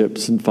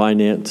relationships and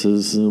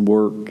finances and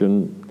work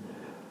and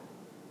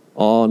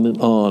on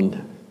and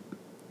on.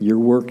 You're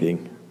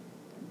working,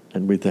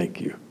 and we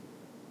thank you.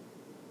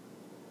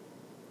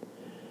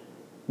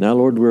 Now,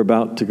 Lord, we're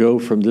about to go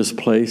from this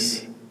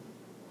place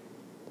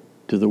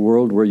to the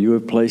world where you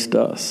have placed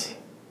us.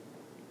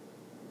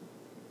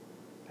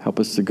 Help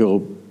us to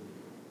go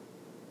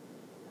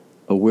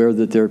aware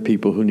that there are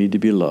people who need to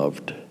be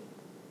loved,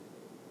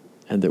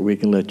 and that we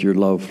can let your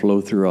love flow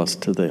through us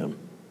to them.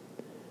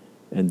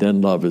 And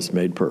then love is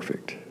made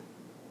perfect.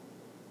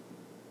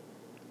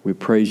 We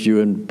praise you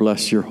and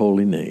bless your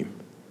holy name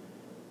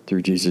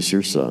through Jesus,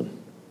 your Son.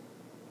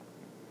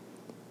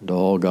 And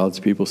all God's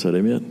people said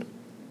amen.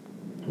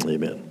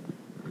 Amen.